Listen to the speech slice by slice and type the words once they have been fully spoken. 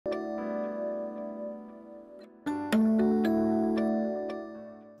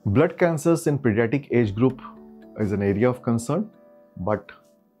Blood cancers in pediatric age group is an area of concern, but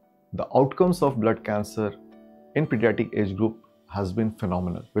the outcomes of blood cancer in pediatric age group has been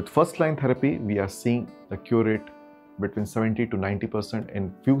phenomenal. With first-line therapy, we are seeing the cure rate between 70 to 90%,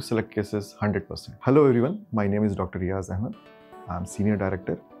 in few select cases 100%. Hello everyone, my name is Dr. Rayaz Ahmed. I am Senior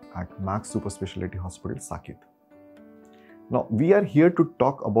Director at Max Super Speciality Hospital, Saket. Now we are here to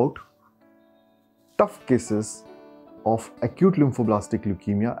talk about tough cases of acute lymphoblastic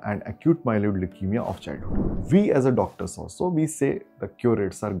leukemia and acute myeloid leukemia of childhood. We as a doctors also, we say the cure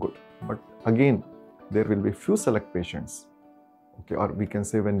rates are good, but again there will be few select patients, okay, or we can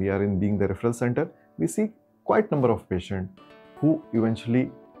say when we are in being the referral center, we see quite number of patients who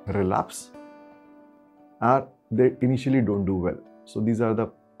eventually relapse or they initially don't do well. So these are the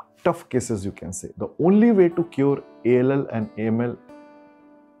tough cases, you can say. The only way to cure ALL and AML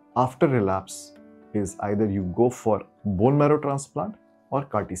after relapse is either you go for bone marrow transplant or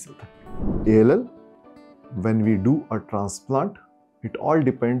CAR T-cell therapy. ALL, when we do a transplant, it all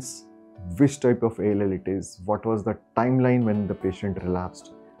depends which type of ALL it is, what was the timeline when the patient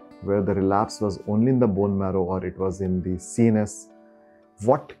relapsed, where the relapse was only in the bone marrow or it was in the CNS,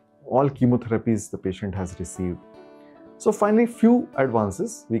 what all chemotherapies the patient has received. So finally, few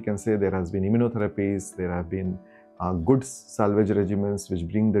advances, we can say there has been immunotherapies, there have been good salvage regimens which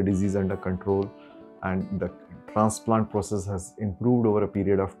bring the disease under control, and the transplant process has improved over a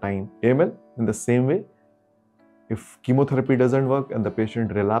period of time. AML, in the same way, if chemotherapy doesn't work and the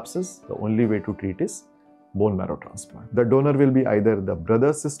patient relapses, the only way to treat is bone marrow transplant. The donor will be either the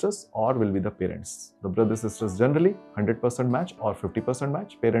brothers, sisters, or will be the parents. The brothers, sisters generally 100% match or 50%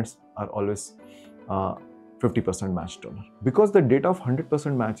 match. Parents are always 50% match donor. Because the data of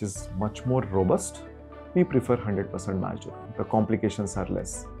 100% match is much more robust, we prefer 100% match donor. The complications are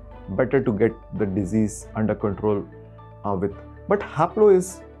less. Better to get the disease under control with. But haplo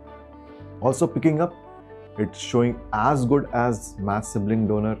is also picking up. It's showing as good as match sibling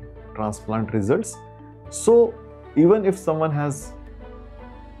donor transplant results. So even if someone has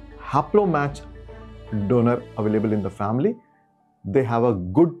haplo match donor available in the family, they have a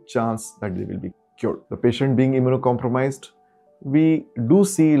good chance that they will be cured. The patient being immunocompromised, we do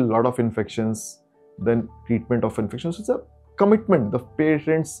see a lot of infections, then treatment of infections. It's a commitment. The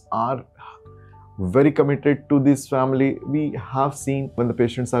parents are very committed to this family. We have seen when the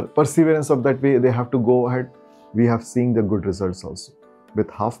patients are perseverance of that way, they have to go ahead. We have seen the good results also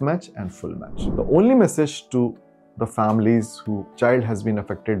with half match and full match. The only message to the families whose child has been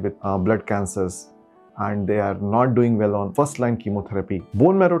affected with blood cancers and they are not doing well on first line chemotherapy,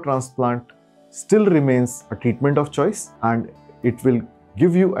 bone marrow transplant still remains a treatment of choice, and it will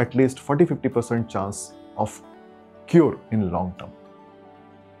give you at least 40-50% chance of cure in long term.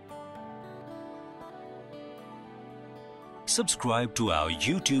 Subscribe to our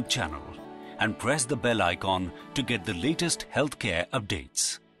YouTube channel and press the bell icon to get the latest healthcare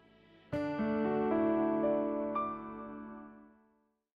updates.